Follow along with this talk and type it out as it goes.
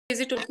Is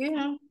it okay?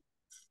 Huh?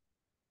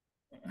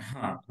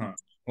 Huh.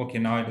 Okay,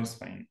 now it is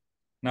fine.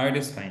 Now it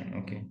is fine.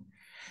 Okay.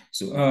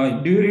 So,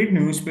 do you read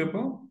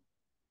newspaper?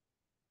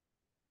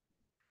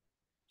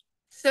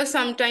 So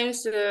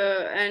sometimes,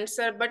 and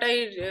sir, but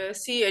I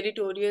see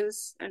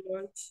editorials and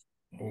all.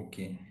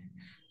 Okay.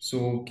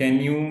 So, can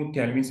you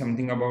tell me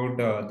something about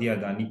the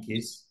Adani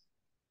case?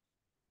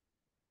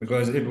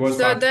 Because it was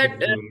So fast that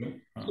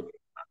successful.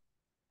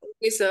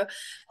 okay, sir.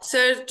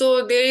 Sir,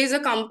 so there is a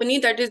company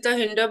that is the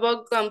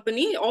Hindenburg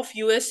company of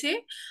USA.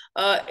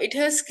 It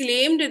has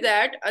claimed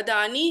that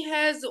Adani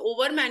has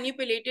over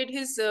manipulated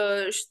his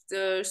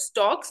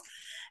stocks,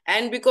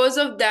 and because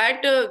of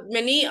that,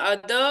 many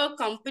other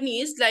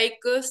companies like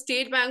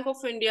State Bank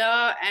of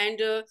India and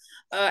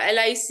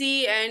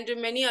LIC and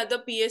many other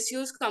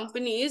PSUs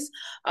companies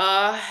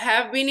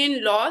have been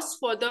in loss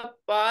for the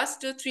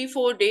past 3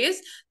 4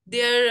 days.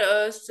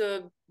 Their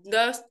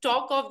the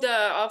stock of the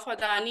of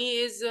Adani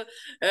is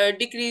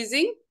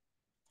decreasing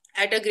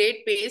at a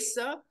great pace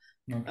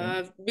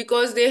Okay.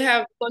 because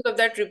of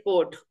that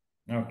report.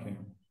 Okay.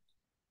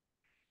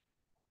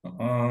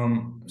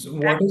 So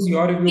what is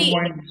your Actually,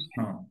 viewpoint?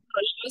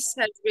 loss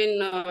has been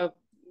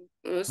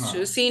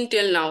Huh. seen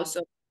till now,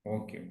 sir.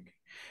 Okay. Okay.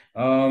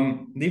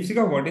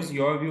 Deepsika, what is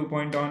your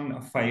viewpoint on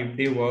a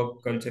 5-day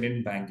work culture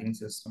in banking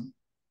system?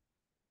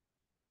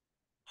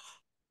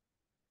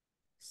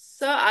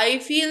 So I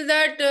feel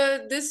that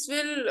this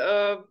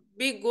will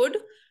be good,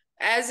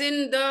 as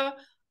in the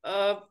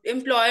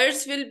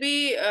employers will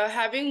be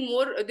having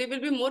more. They will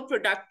be more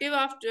productive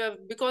after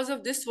because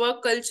of this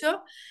work culture,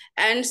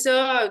 and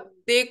so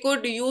they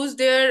could use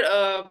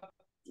their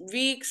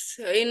weeks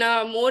in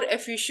a more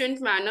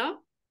efficient manner.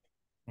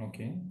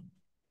 Okay.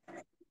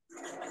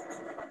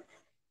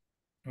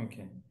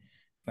 Okay.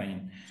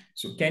 Fine.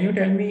 So can you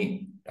tell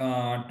me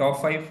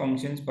top five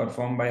functions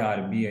performed by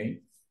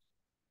RBI?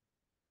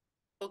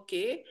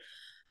 Okay.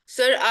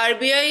 Sir,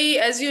 RBI,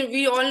 as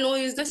we all know,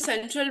 is the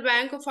central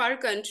bank of our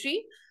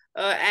country.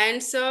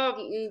 And so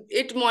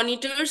it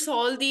monitors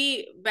all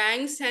the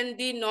banks and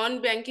the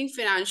non-banking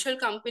financial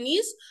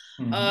companies.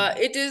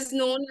 Mm-hmm. It is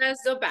known as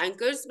the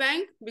bankers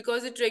bank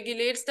because it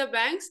regulates the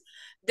banks.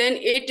 Then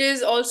it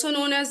is also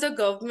known as the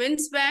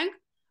government's bank.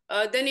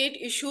 Then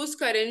it issues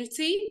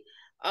currency.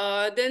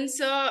 Then,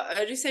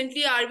 sir,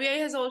 recently RBI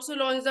has also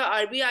launched the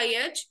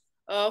RBIH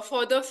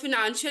for the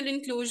financial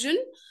inclusion.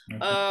 Okay.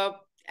 Uh,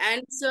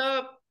 and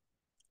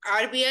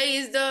RBI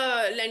is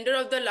the lender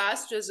of the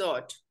last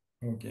resort.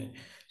 Okay.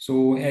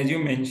 So as you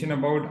mentioned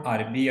about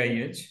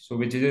RBIH, so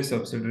which is a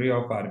subsidiary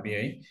of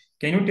RBI,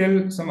 can you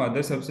tell some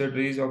other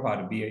subsidiaries of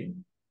RBI?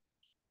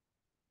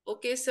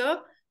 Okay,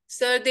 sir.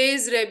 Sir, there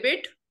is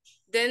Rabbit.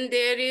 Then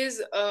there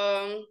is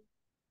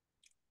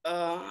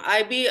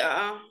IB.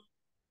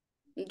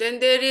 Then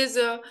there is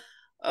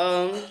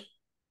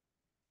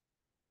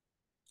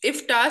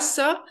IFTAS,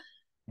 sir.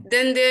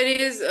 Then there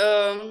is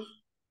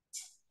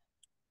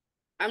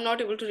I'm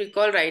not able to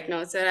recall right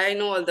now, sir. I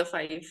know all the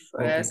five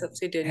Okay. Have you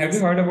subsidiaries.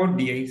 heard about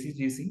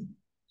DICGC?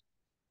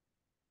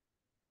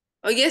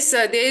 Oh, yes,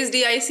 sir. There is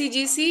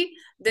DICGC.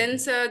 Then, Okay.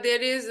 sir,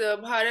 there is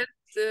Bharat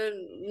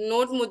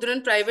Note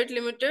Mudran Private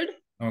Limited.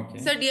 Okay.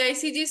 So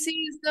DICGC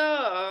is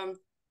the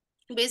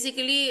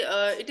basically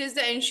it is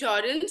the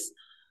insurance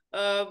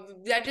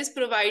that is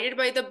provided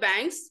by the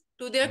banks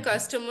to their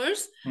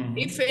customers.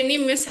 If Mm-hmm. any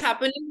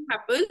mishappening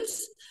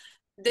happens,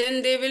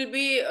 then they will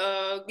be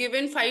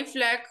given 5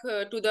 lakh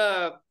to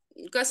the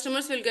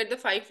customers will get the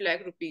 5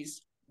 lakh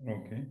rupees.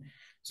 Okay.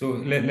 So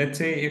let's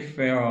say if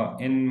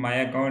in my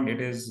account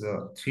it is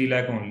 3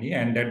 lakh only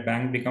and that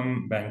bank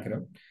become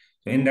bankrupt.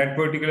 So in that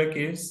particular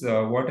case,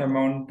 what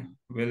amount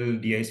will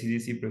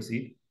DICGC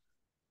proceed?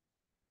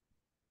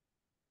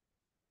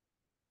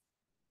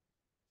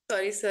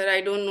 Sorry, sir,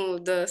 I don't know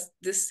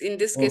this in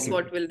this case Okay.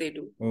 what will they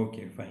do.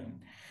 Okay, fine.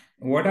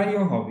 What are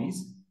your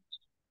hobbies?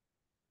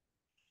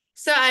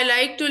 So I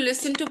like to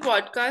listen to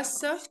podcasts,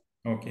 sir,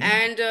 Okay.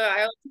 and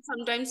I also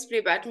sometimes play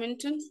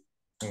badminton.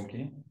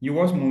 Okay. You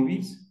watch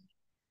movies?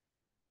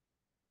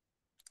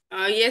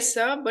 Yes,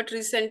 sir, but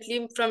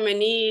recently, from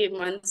many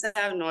months, I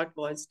have not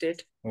watched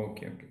it.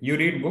 Okay, okay. You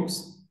read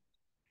books?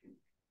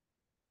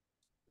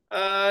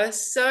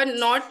 Sir,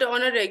 not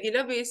on a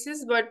regular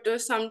basis, but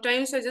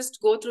sometimes I just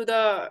go through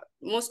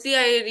mostly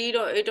I read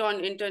it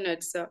on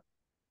internet, sir.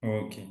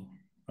 Okay,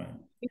 fine.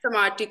 Some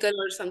article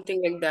or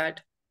something like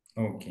that.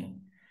 Okay,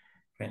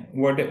 fine.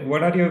 What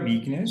are your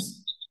weakness?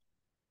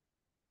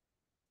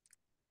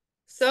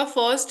 So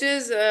first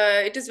is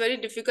it is very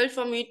difficult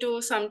for me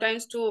to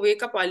sometimes to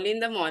wake up early in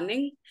the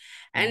morning,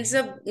 and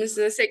Okay.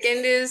 so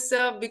second is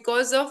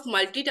because of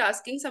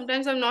multitasking.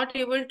 Sometimes I'm not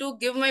able to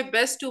give my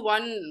best to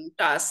one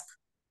task.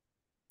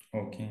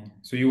 Okay.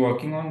 So you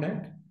working on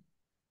that?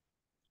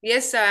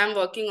 Yes, I am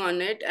working on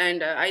it,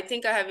 and I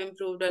think I have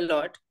improved a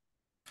lot.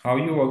 How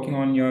you working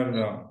on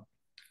your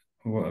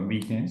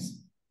weakness?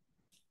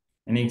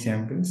 Any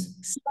examples?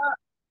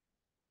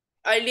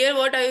 earlier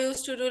what I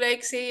used to do,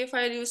 like say if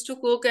I used to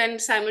cook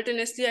and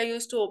simultaneously I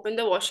used to open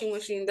the washing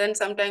machine, then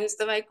sometimes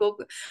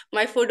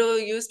my food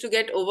used to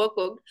get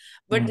overcooked.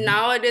 But Mhm.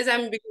 nowadays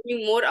I'm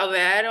becoming more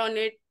aware on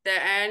it,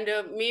 and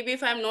maybe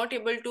if I'm not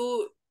able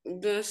to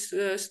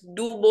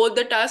do both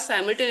the tasks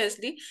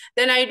simultaneously,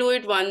 then I do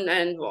it one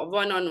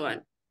on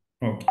one.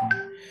 Okay.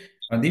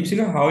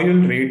 Deepshila, how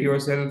you'll rate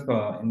yourself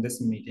in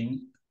this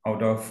meeting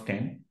out of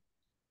 10?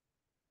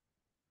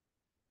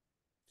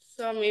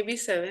 So maybe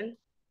 7.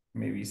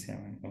 Maybe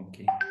 7.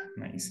 Okay,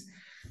 nice.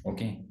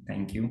 Okay,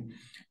 thank you.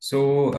 So